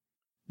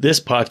This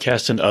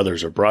podcast and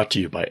others are brought to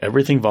you by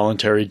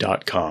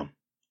everythingvoluntary.com.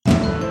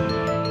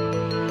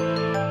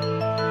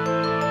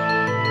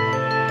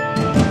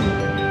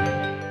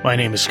 My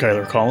name is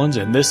Skylar Collins,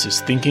 and this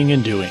is Thinking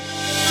and Doing.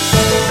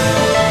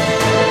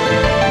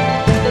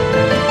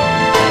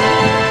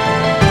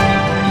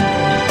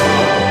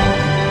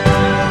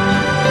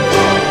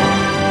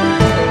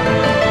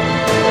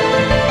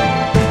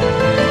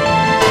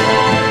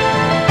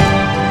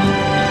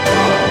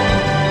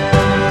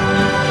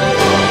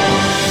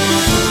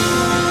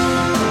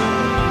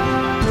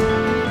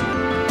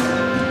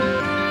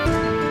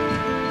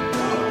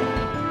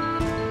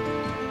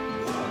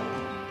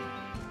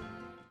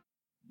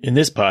 In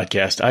this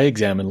podcast, I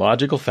examine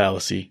logical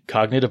fallacy,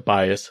 cognitive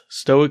bias,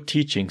 Stoic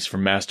teachings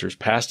from masters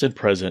past and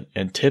present,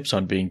 and tips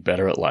on being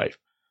better at life.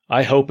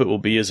 I hope it will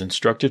be as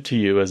instructive to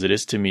you as it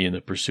is to me in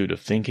the pursuit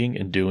of thinking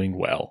and doing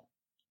well.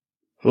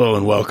 Hello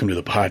and welcome to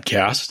the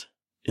podcast.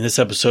 In this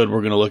episode,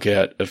 we're going to look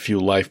at a few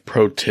life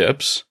pro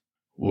tips.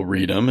 We'll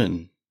read them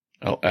and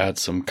I'll add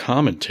some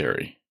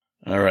commentary.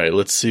 All right,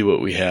 let's see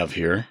what we have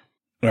here.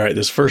 All right,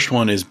 this first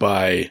one is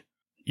by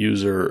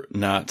user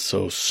Not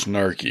So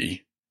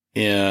Snarky.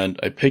 And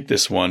I picked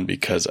this one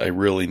because I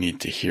really need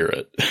to hear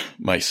it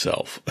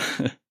myself.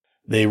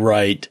 They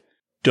write,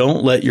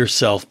 "Don't let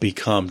yourself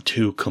become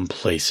too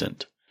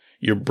complacent.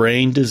 Your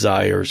brain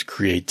desires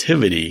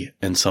creativity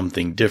and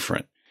something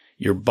different.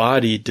 Your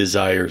body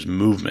desires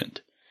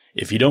movement.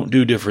 If you don't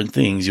do different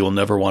things, you'll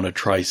never want to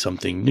try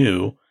something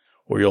new,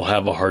 or you'll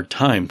have a hard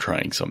time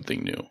trying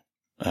something new.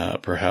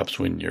 Perhaps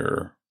when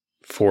you're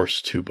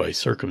forced to by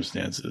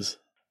circumstances."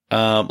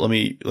 Let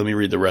me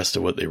read the rest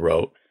of what they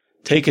wrote.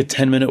 "Take a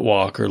 10-minute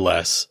walk or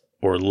less,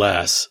 or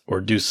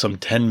do some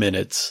 10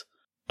 minutes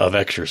of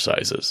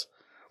exercises.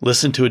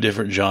 Listen to a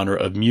different genre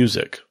of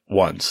music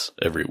once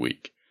every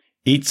week.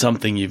 Eat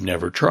something you've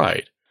never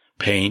tried.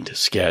 Paint,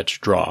 sketch,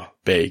 draw,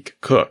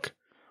 bake, cook.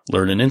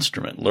 Learn an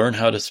instrument. Learn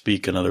how to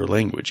speak another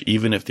language,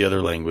 even if the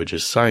other language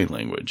is sign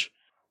language.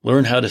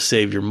 Learn how to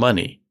save your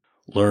money.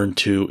 Learn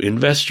to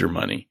invest your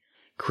money.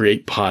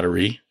 Create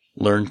pottery.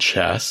 Learn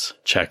chess,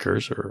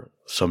 checkers, or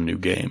some new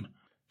game.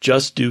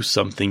 Just do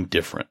something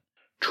different.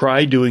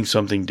 Try doing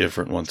something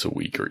different once a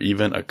week, or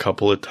even a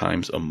couple of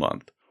times a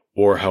month,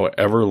 or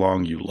however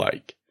long you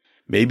like.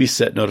 Maybe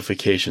set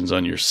notifications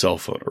on your cell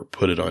phone or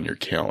put it on your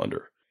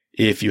calendar.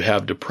 If you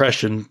have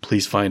depression,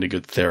 please find a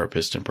good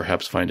therapist and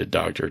perhaps find a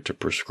doctor to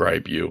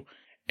prescribe you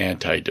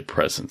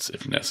antidepressants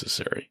if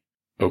necessary."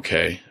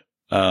 Okay.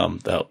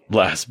 That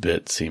last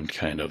bit seemed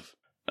kind of,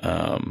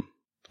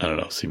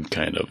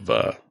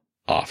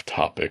 off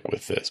topic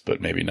with this, but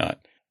maybe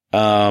not.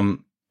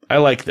 I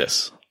like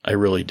this. I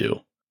really do.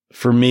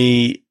 For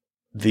me,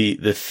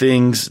 the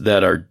things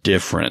that are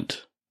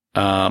different,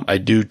 I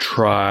do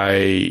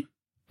try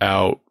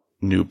out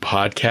new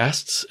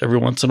podcasts every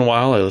once in a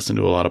while. I listen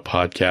to a lot of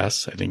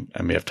podcasts. I think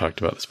I may have talked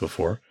about this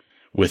before.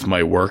 With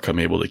my work, I'm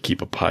able to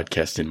keep a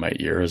podcast in my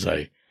ear as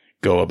I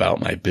go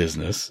about my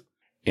business.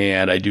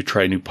 And I do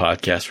try new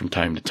podcasts from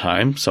time to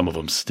time. Some of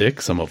them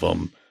stick, some of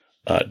them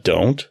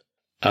don't.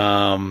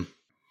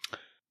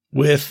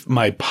 With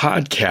my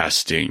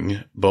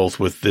podcasting, both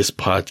with this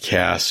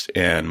podcast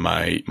and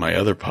my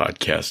other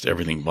podcast,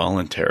 Everything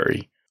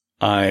Voluntary,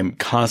 I'm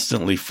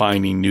constantly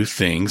finding new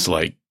things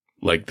like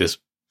this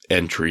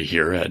entry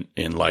here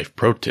in Life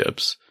Pro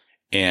Tips,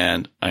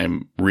 and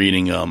I'm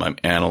reading them, I'm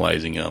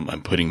analyzing them,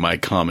 I'm putting my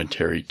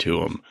commentary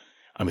to them,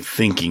 I'm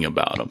thinking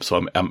about them.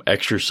 So I'm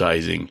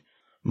exercising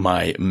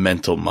my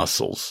mental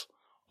muscles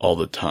all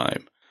the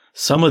time.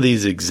 Some of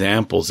these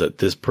examples that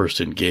this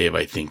person gave,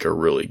 I think, are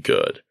really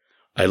good.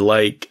 I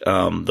like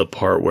the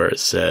part where it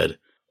said,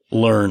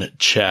 learn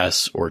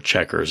chess or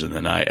checkers, and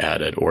then I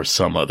added, or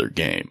some other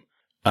game.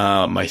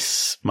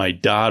 My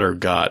daughter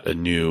got a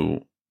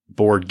new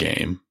board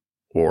game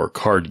or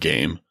card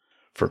game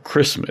for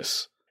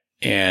Christmas.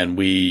 And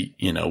we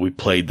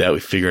played that. We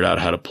figured out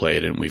how to play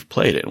it, and we've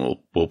played it, and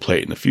we'll play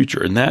it in the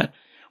future. And that,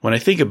 when I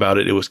think about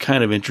it, it was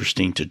kind of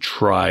interesting to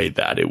try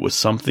that. It was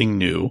something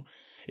new.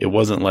 It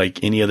wasn't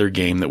like any other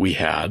game that we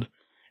had,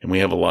 and we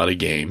have a lot of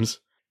games,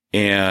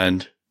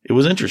 and it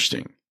was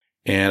interesting.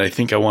 And I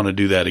think I want to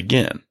do that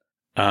again.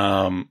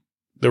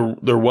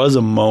 There was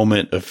a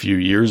moment a few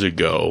years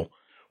ago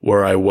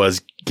where I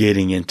was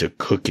getting into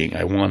cooking.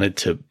 I wanted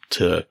to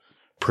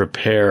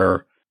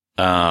prepare,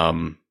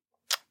 paleo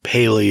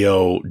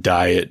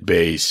diet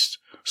based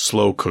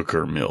slow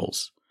cooker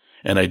meals.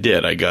 And I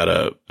did. I got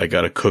a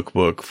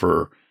cookbook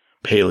for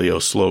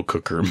paleo slow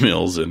cooker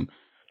meals and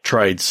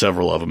tried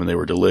several of them, and they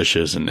were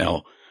delicious. And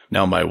now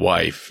my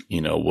wife,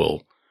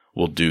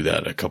 will do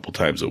that a couple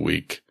times a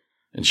week,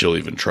 and she'll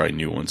even try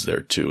new ones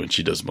there too. And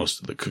she does most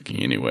of the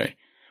cooking anyway.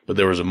 But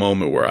there was a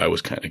moment where I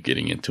was kind of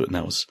getting into it, and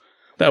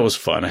that was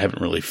fun. I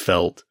haven't really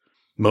felt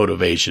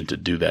motivation to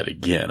do that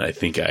again. I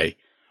think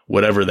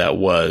whatever that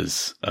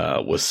was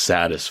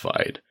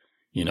satisfied,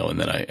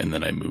 and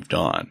then I moved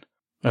on.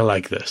 I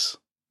like this.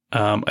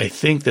 I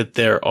think that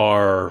there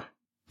are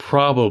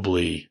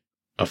probably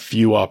a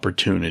few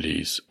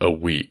opportunities a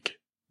week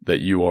that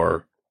you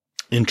are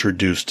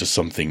introduced to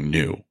something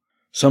new,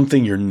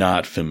 something you're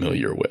not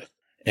familiar with.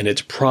 And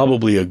it's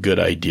probably a good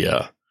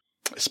idea,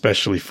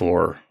 especially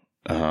for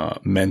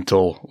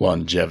mental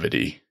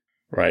longevity,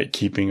 right?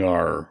 Keeping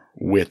our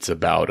wits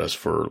about us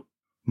for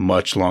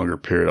much longer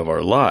period of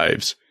our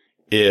lives.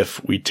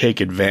 If we take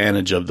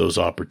advantage of those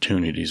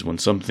opportunities when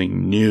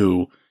something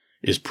new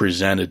is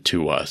presented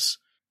to us,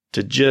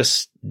 to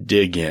just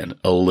dig in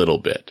a little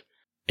bit.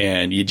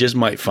 And you just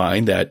might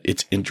find that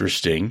it's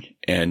interesting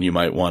and you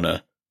might want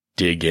to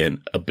dig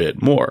in a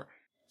bit more.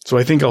 So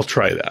I think I'll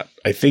try that.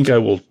 I think I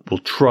will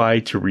try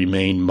to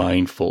remain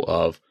mindful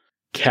of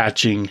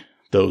catching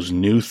those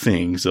new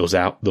things, those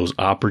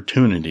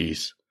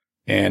opportunities.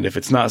 And if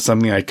it's not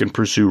something I can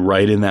pursue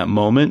right in that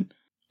moment,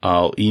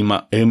 I'll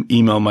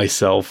email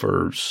myself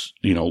or,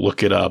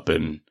 look it up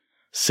and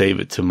save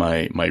it to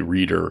my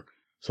reader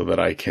so that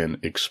I can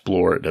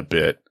explore it a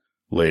bit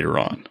later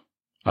on.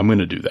 I'm going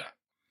to do that.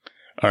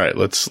 All right,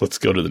 let's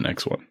go to the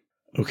next one.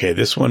 Okay,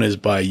 this one is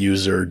by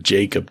user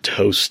Jacob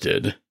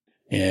Toasted,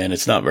 and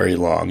it's not very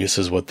long. This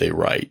is what they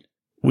write.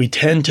 We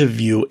tend to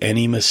view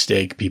any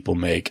mistake people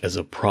make as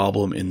a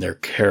problem in their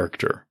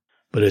character,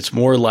 but it's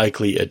more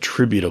likely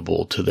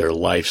attributable to their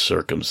life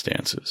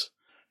circumstances.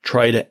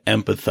 Try to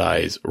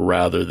empathize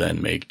rather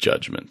than make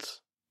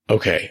judgments.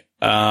 Okay,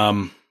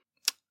 I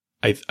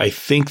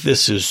think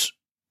this is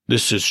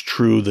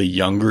true the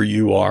younger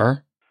you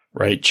are.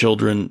 Right?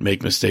 Children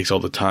make mistakes all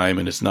the time,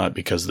 and it's not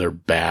because they're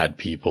bad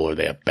people or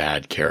they have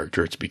bad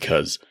character. It's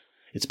because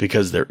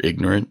they're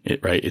ignorant,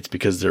 right? It's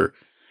because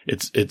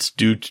it's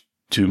due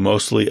to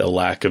mostly a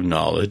lack of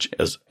knowledge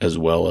as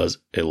well as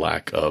a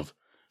lack of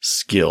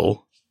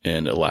skill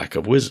and a lack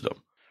of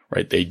wisdom,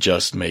 right? They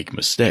just make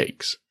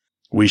mistakes.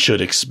 We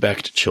should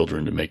expect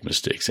children to make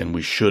mistakes, and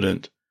we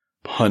shouldn't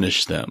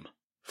punish them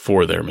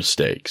for their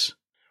mistakes.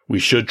 We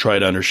should try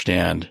to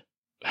understand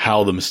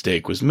how the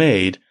mistake was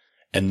made,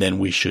 and then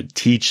we should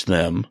teach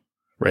them,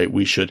 right?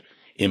 We should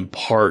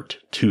impart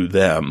to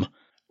them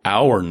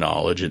our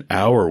knowledge and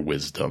our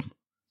wisdom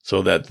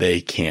so that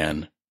they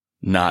can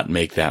not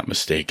make that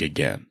mistake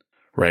again,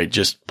 right?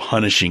 Just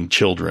punishing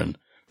children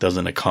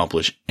doesn't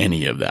accomplish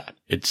any of that.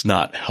 It's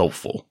not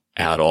helpful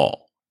at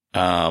all.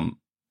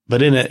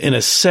 But in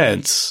a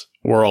sense,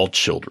 we're all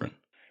children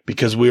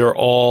because we are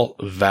all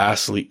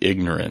vastly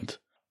ignorant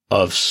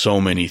of so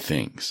many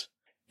things.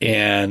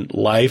 And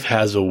life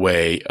has a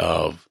way,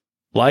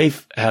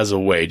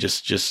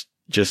 just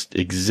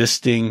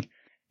existing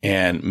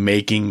and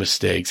making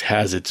mistakes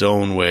has its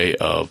own way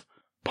of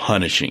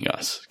punishing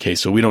us. Okay.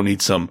 So we don't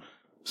need some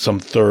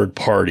third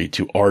party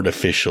to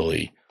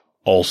artificially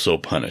also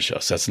punish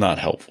us. That's not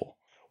helpful.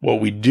 What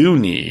we do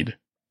need,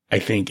 I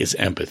think, is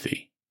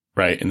empathy,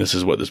 right? And this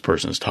is what this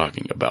person is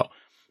talking about.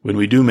 When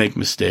we do make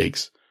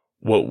mistakes,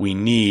 what we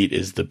need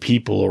is the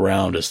people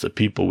around us, the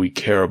people we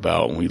care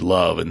about and we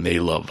love, and they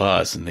love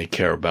us and they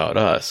care about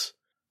us,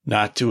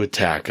 not to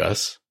attack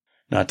us,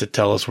 not to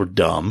tell us we're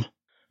dumb,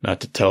 not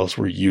to tell us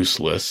we're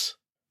useless,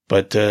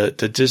 but to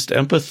just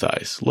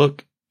empathize.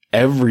 Look,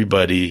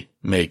 everybody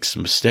makes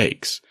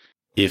mistakes.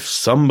 If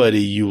somebody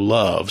you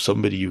love,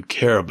 somebody you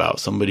care about,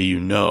 somebody you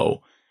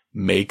know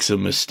makes a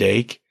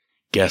mistake,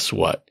 guess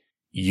what?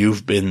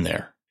 You've been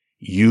there.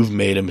 You've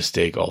made a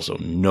mistake also.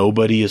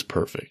 Nobody is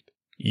perfect.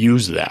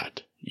 Use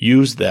that.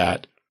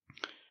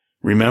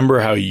 Remember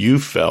how you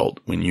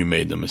felt when you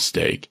made the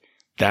mistake.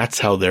 That's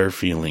how they're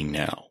feeling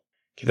now.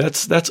 Okay,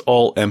 that's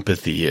all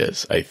empathy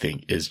is, I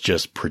think, is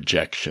just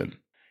projection.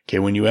 Okay,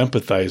 when you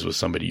empathize with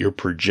somebody, you're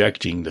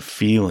projecting the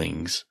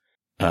feelings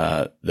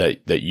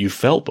that you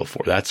felt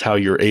before. That's how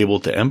you're able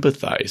to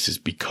empathize, is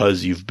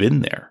because you've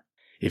been there.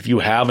 If you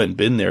haven't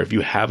been there, if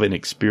you haven't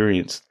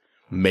experienced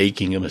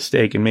making a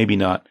mistake, and maybe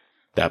not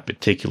that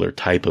particular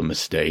type of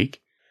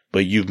mistake,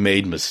 but you've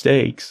made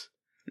mistakes,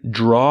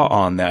 draw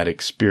on that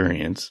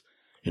experience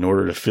in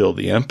order to feel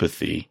the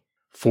empathy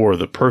for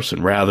the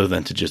person rather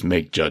than to just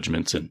make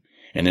judgments and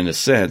in a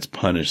sense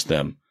punish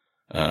them,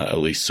 at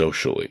least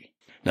socially.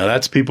 Now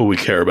that's people we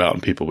care about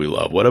and people we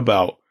love. What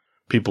about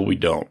people we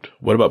don't?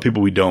 What about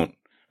people we don't?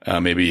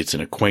 Maybe it's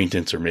an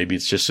acquaintance or maybe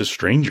it's just a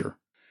stranger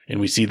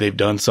and we see they've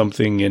done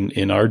something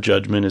in our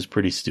judgment is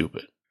pretty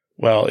stupid.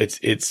 Well,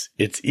 it's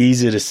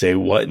easy to say,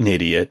 what an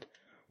idiot.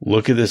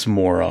 Look at this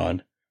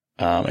moron.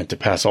 And to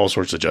pass all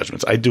sorts of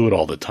judgments. I do it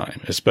all the time,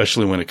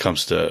 especially when it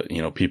comes to,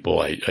 people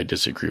I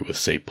disagree with,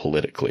 say,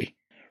 politically,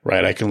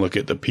 right? I can look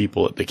at the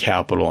people at the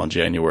Capitol on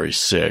January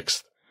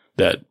 6th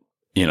that,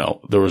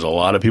 there was a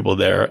lot of people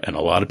there and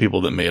a lot of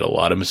people that made a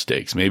lot of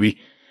mistakes. Maybe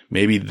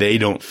they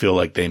don't feel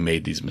like they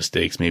made these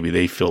mistakes. Maybe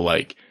they feel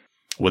like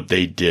what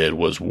they did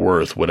was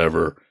worth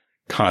whatever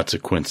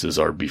consequences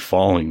are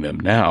befalling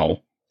them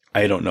now.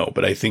 I don't know,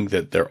 but I think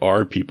that there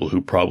are people who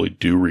probably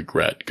do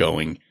regret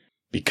going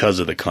because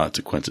of the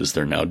consequences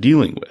they're now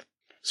dealing with.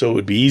 So it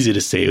would be easy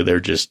to say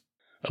they're just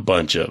a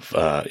bunch of,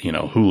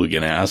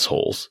 hooligan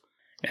assholes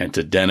and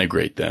to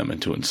denigrate them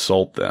and to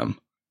insult them.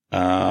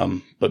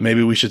 But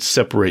maybe we should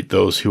separate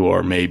those who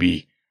are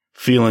maybe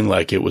feeling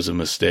like it was a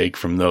mistake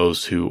from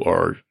those who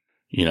are,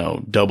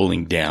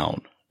 doubling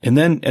down. And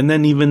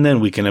then even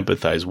then we can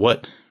empathize.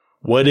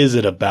 What is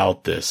it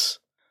about this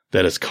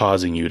that is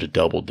causing you to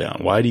double down?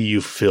 Why do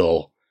you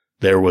feel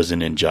there was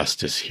an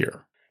injustice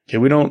here? Okay,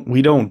 we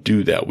don't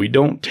do that. We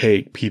don't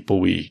take people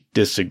we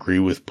disagree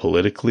with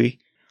politically.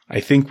 I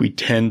think we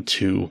tend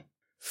to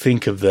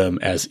think of them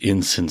as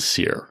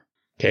insincere.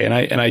 Okay,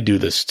 and I do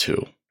this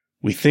too.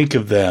 We think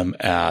of them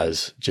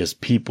as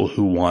just people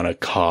who want to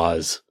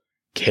cause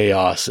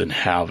chaos and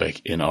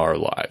havoc in our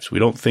lives. We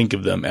don't think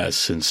of them as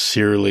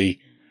sincerely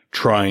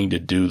trying to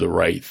do the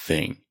right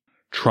thing,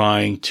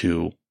 trying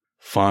to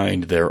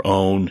find their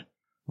own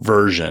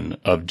version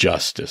of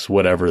justice,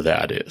 whatever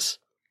that is,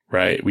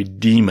 right? We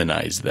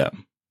demonize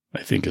them,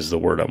 I think is the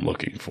word I'm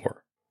looking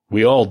for.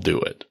 We all do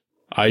it.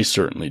 I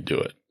certainly do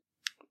it.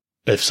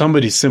 If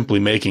somebody's simply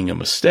making a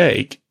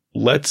mistake,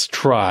 let's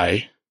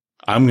try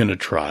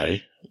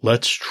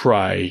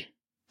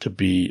to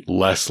be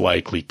less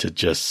likely to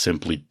just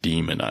simply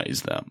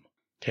demonize them.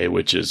 Okay,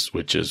 which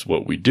is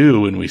what we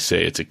do when we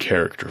say it's a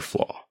character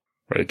flaw,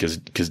 right?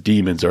 Because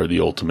demons are the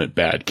ultimate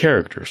bad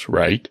characters,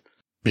 right?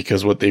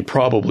 Because what they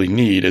probably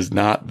need is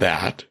not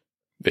that.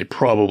 They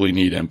probably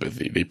need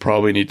empathy. They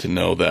probably need to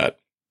know that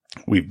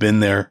we've been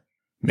there.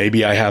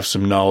 Maybe I have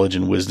some knowledge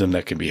and wisdom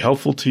that can be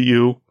helpful to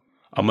you.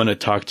 I'm going to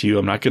talk to you.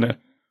 I'm not going to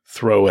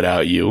throw it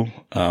at you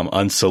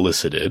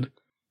unsolicited,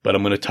 but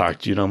I'm going to talk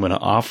to you and I'm going to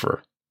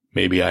offer.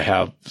 Maybe I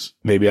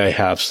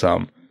have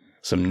some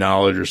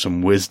knowledge or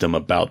some wisdom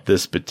about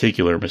this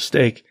particular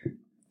mistake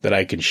that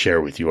I can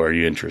share with you. Are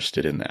you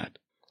interested in that?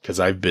 Because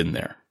I've been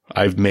there.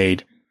 I've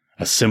made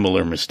a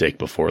similar mistake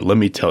before. Let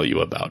me tell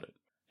you about it.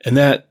 And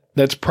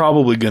that's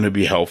probably going to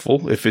be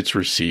helpful if it's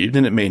received,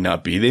 and it may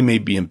not be. They may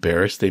be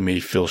embarrassed. They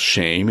may feel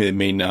shame. It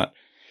may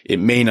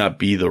not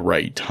be the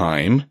right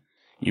time.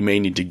 You may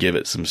need to give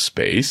it some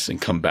space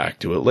and come back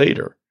to it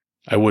later.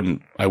 I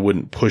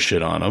wouldn't push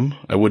it on them.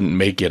 I wouldn't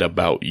make it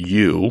about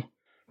you,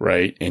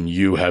 right? And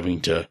you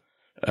having to,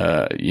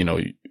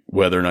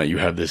 whether or not you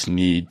have this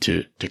need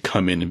to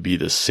come in and be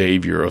the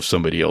savior of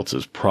somebody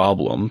else's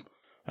problem.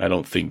 I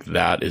don't think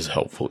that is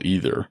helpful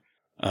either.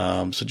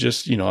 So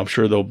just, I'm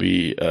sure there'll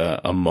be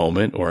a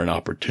moment or an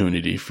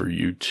opportunity for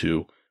you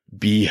to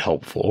be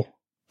helpful,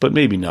 but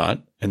maybe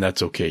not. And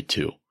that's okay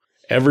too.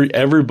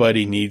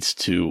 Everybody needs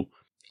to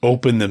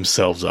open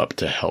themselves up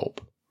to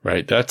help,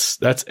 right?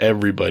 That's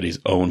everybody's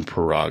own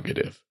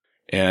prerogative.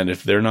 And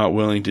if they're not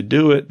willing to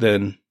do it,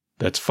 then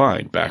that's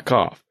fine. Back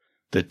off.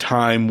 The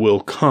time will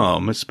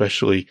come,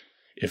 especially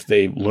if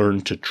they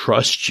learn to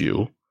trust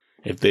you,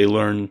 if they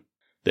learn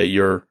that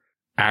you're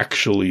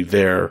actually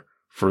there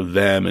for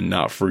them and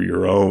not for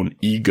your own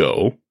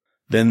ego,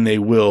 then they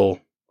will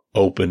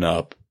open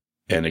up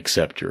and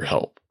accept your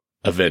help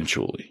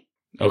eventually.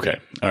 Okay.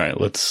 All right.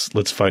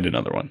 Let's find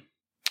another one.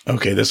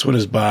 Okay. This one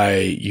is by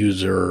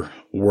user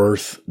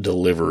Worth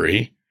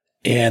Delivery,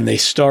 and they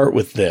start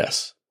with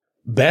this.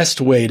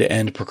 Best way to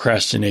end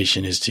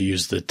procrastination is to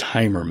use the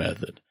timer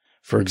method.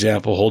 For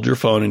example, hold your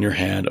phone in your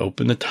hand,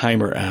 open the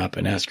timer app,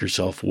 and ask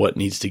yourself what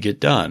needs to get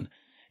done.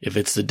 If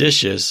it's the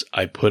dishes,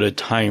 I put a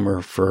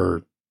timer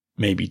for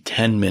maybe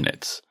 10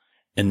 minutes,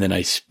 and then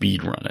I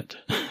speed run it.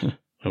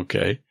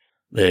 Okay.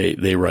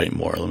 They write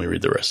more. Let me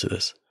read the rest of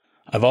this.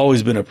 I've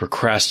always been a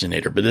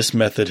procrastinator, but this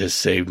method has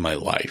saved my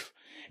life.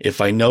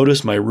 If I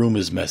notice my room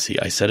is messy,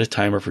 I set a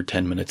timer for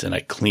 10 minutes and I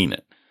clean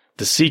it.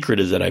 The secret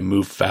is that I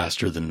move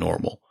faster than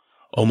normal,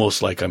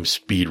 almost like I'm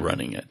speed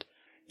running it.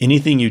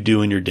 Anything you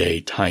do in your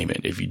day, time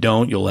it. If you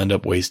don't, you'll end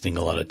up wasting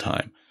a lot of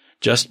time.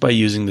 Just by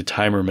using the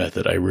timer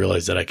method, I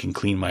realized that I can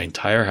clean my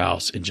entire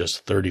house in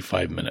just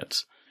 35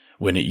 minutes,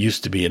 when it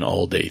used to be an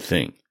all-day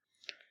thing.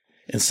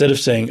 Instead of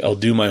saying, I'll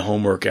do my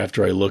homework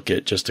after I look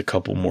at just a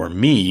couple more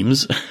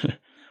memes,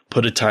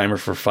 put a timer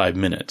for 5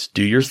 minutes.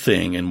 Do your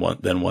thing, and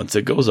then once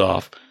it goes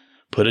off,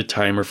 put a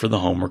timer for the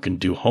homework and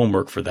do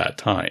homework for that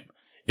time.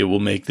 It will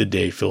make the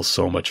day feel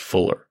so much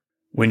fuller.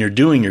 When you're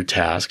doing your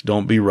task,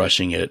 don't be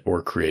rushing it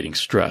or creating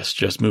stress.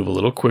 Just move a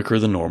little quicker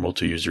than normal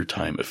to use your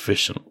time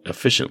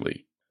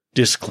efficiently.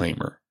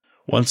 Disclaimer.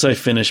 Once I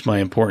finish my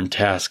important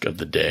task of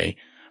the day,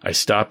 I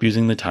stop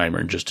using the timer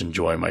and just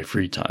enjoy my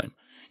free time.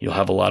 You'll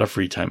have a lot of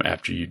free time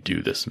after you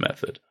do this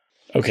method.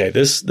 Okay,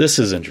 this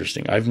is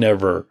interesting. I've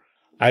never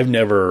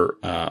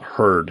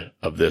heard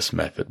of this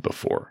method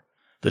before,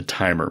 the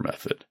timer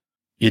method.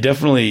 You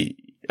definitely,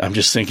 I'm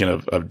just thinking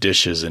of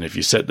dishes, and if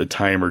you set the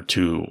timer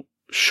too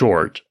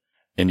short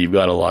and you've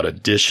got a lot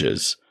of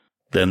dishes,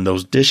 then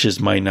those dishes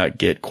might not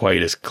get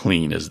quite as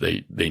clean as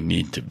they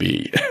need to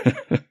be.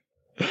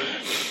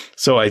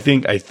 So I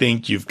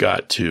think you've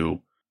got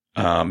to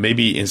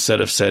maybe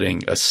instead of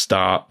setting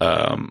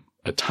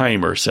a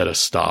timer, set a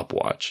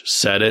stopwatch.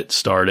 Set it,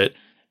 start it,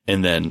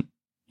 and then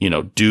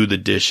do the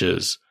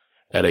dishes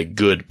at a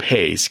good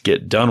pace.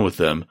 Get done with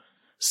them.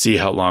 See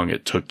how long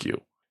it took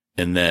you,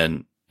 and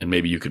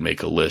maybe you can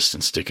make a list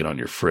and stick it on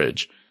your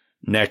fridge.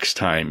 Next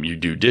time you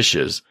do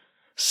dishes,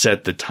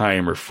 set the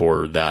timer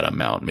for that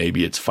amount.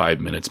 Maybe it's 5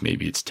 minutes,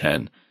 maybe it's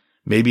 10,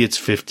 maybe it's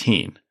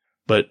 15.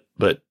 But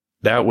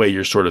that way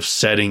you're sort of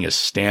setting a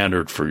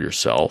standard for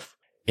yourself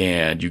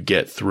and you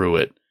get through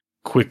it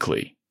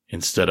quickly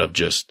instead of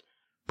just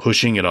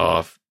pushing it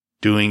off,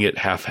 doing it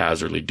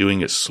haphazardly,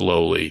 doing it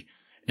slowly,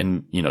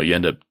 and, you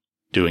end up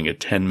doing a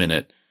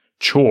 10-minute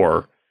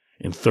chore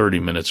in 30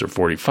 minutes or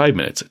 45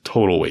 minutes, a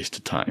total waste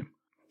of time.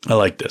 I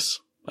like this.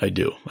 I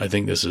do. I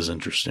think this is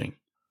interesting.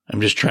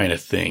 I'm just trying to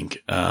think.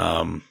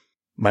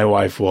 My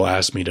wife will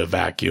ask me to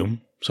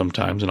vacuum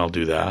sometimes, and I'll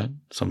do that.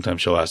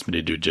 Sometimes she'll ask me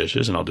to do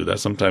dishes, and I'll do that.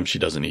 Sometimes she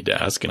doesn't need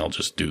to ask, and I'll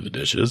just do the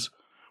dishes.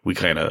 We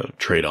kind of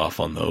trade off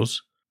on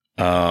those.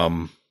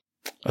 Other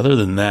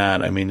than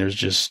that, there's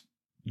just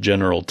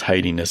general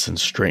tidiness and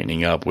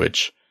straightening up,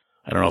 which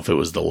I don't know if it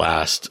was the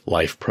last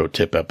Life Pro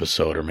Tip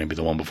episode or maybe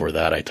the one before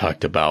that. I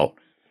talked about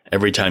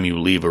every time you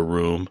leave a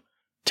room,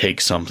 take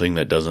something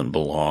that doesn't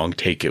belong,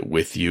 take it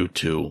with you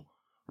to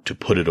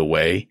put it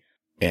away.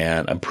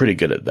 And I'm pretty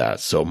good at that.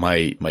 So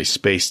my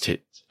space,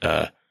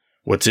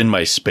 what's in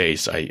my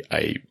space,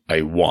 I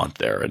want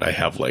there. And I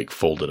have like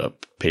folded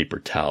up paper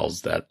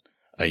towels that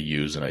I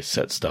use and I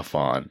set stuff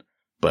on,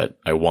 but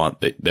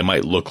they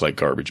might look like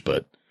garbage,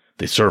 but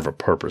they serve a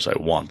purpose. I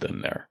want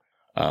them there.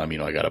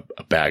 I got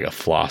a bag of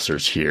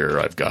flossers here.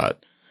 I've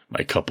got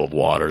my cup of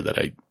water that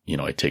I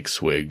take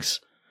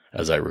swigs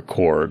as I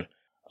record.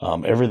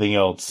 Everything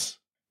else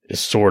is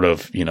sort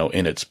of,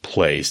 in its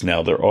place.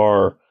 Now there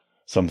are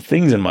some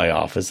things in my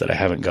office that I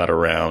haven't got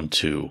around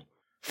to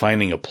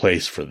finding a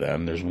place for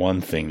them. There's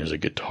a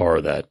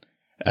guitar that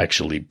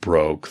actually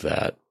broke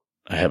that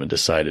I haven't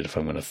decided if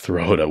I'm going to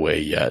throw it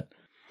away yet.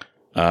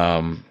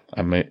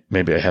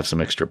 Maybe I have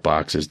some extra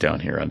boxes down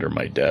here under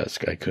my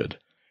desk I could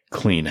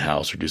clean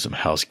house or do some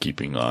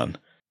housekeeping on.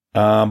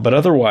 But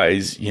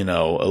otherwise,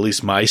 at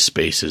least my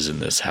spaces in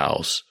this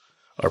house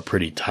are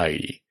pretty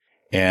tidy.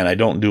 And I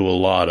don't do a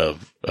lot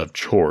of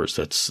chores.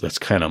 That's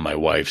kind of my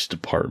wife's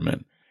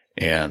department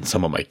and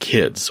some of my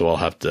kids. So I'll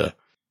have to,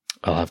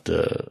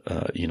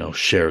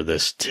 share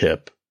this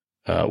tip,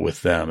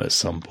 with them at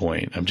some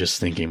point. I'm just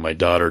thinking my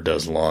daughter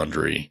does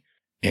laundry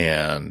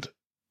and,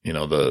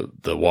 the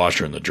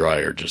washer and the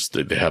dryer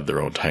they have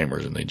their own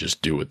timers and they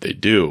just do what they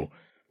do.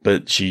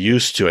 But she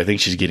used to, I think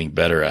she's getting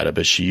better at it,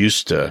 but she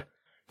used to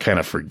kind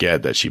of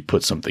forget that she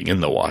put something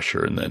in the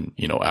washer and then,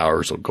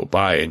 hours will go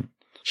by and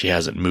she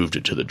hasn't moved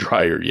it to the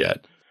dryer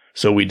yet.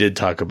 So we did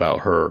talk about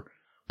her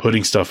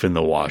putting stuff in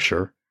the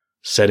washer,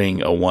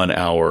 setting a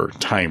 1-hour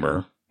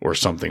timer or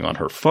something on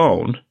her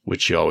phone,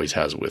 which she always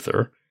has with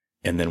her.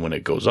 And then when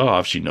it goes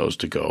off, she knows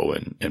to go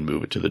and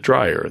move it to the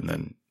dryer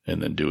and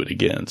then do it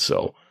again.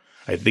 So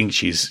I think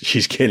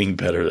she's getting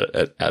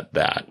better at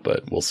that,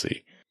 but we'll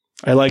see.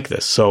 I like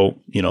this. So,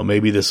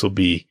 maybe this will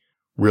be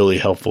really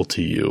helpful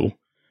to you.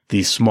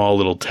 These small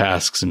little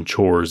tasks and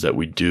chores that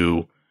we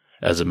do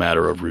as a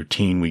matter of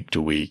routine week to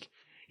week,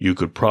 you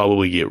could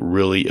probably get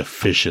really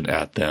efficient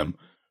at them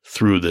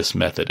through this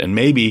method. And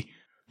maybe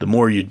the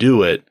more you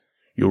do it,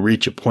 you'll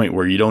reach a point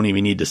where you don't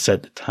even need to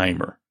set the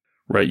timer,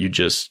 right? You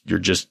just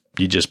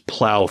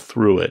plow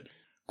through it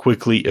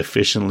quickly,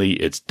 efficiently.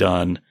 It's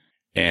done.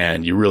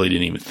 And you really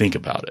didn't even think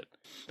about it.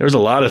 There's a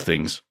lot of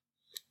things.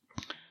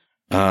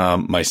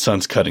 My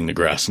son's cutting the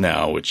grass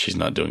now, which he's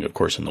not doing, of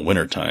course, in the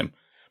wintertime.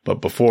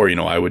 But before,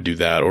 I would do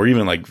that, or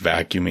even like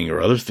vacuuming or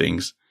other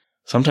things.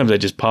 Sometimes I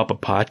just pop a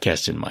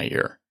podcast in my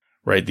ear,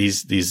 right?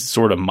 These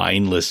sort of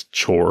mindless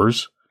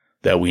chores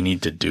that we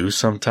need to do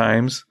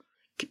sometimes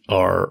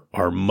are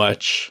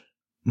much,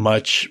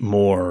 much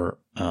more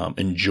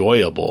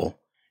enjoyable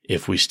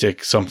if we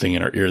stick something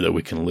in our ear that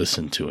we can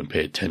listen to and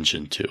pay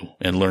attention to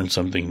and learn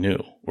something new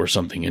or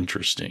something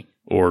interesting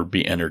or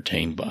be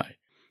entertained by.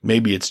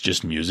 Maybe it's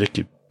just music.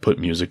 You put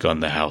music on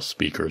the house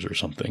speakers or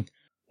something.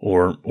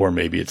 Or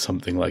maybe it's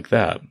something like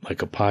that,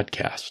 like a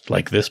podcast,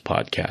 like this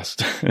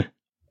podcast.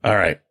 All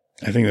right.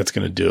 I think that's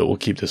going to do it. We'll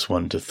keep this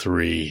one to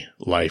 3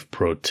 Life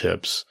Pro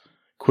tips.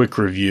 Quick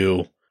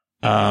review.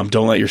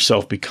 Don't let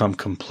yourself become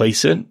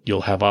complacent. You'll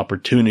have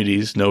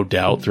opportunities, no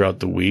doubt, throughout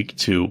the week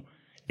to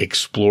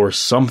explore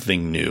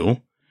something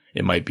new.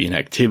 It might be an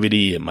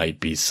activity. It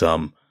might be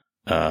some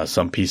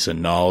piece of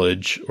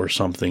knowledge or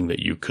something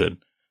that you could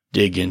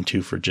dig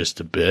into for just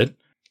a bit.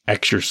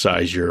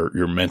 Exercise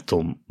your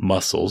mental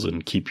muscles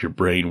and keep your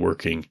brain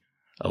working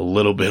a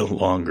little bit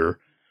longer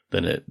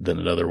than it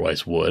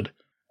otherwise would.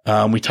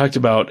 We talked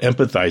about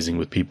empathizing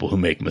with people who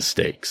make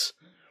mistakes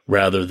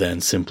rather than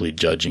simply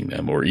judging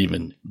them or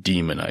even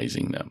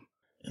demonizing them.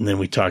 And then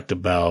we talked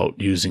about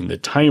using the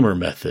timer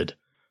method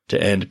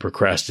to end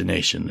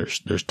procrastination.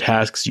 There's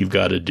tasks you've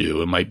got to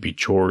do. It might be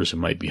chores. It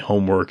might be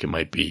homework. It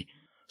might be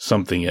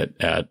something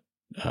at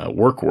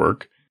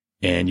work,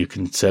 and you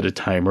can set a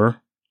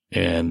timer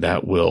and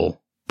that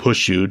will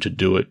push you to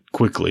do it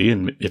quickly.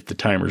 And if the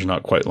timer's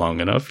not quite long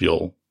enough,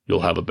 you'll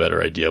have a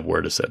better idea of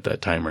where to set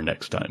that timer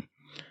next time.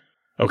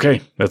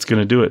 Okay, that's going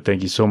to do it.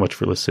 Thank you so much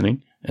for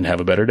listening and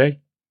have a better day.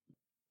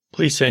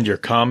 Please send your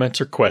comments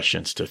or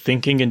questions to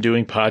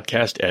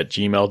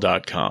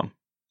thinkinganddoingpodcast@gmail.com.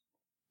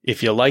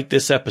 If you like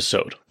this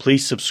episode,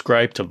 please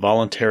subscribe to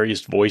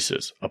Voluntarist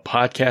Voices, a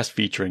podcast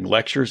featuring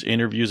lectures,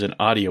 interviews, and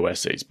audio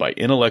essays by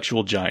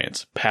intellectual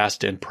giants,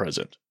 past and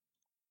present.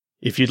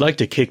 If you'd like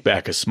to kick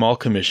back a small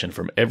commission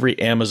from every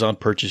Amazon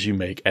purchase you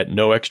make at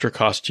no extra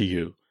cost to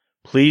you,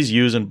 please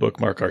use and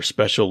bookmark our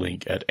special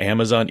link at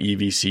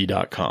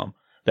AmazonEVC.com.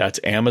 That's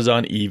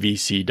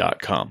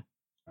AmazonEVC.com.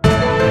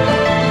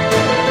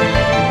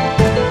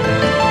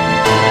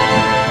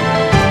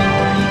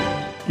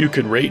 You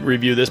can rate and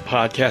review this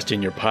podcast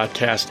in your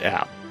podcast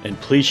app, and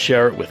please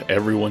share it with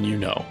everyone you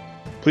know.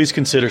 Please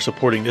consider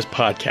supporting this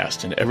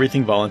podcast and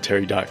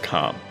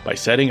everythingvoluntary.com by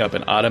setting up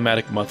an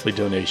automatic monthly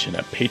donation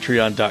at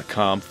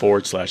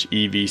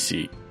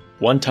patreon.com/EVC.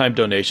 One-time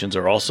donations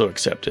are also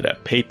accepted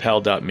at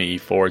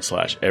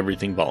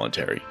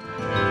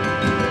paypal.me/everythingvoluntary.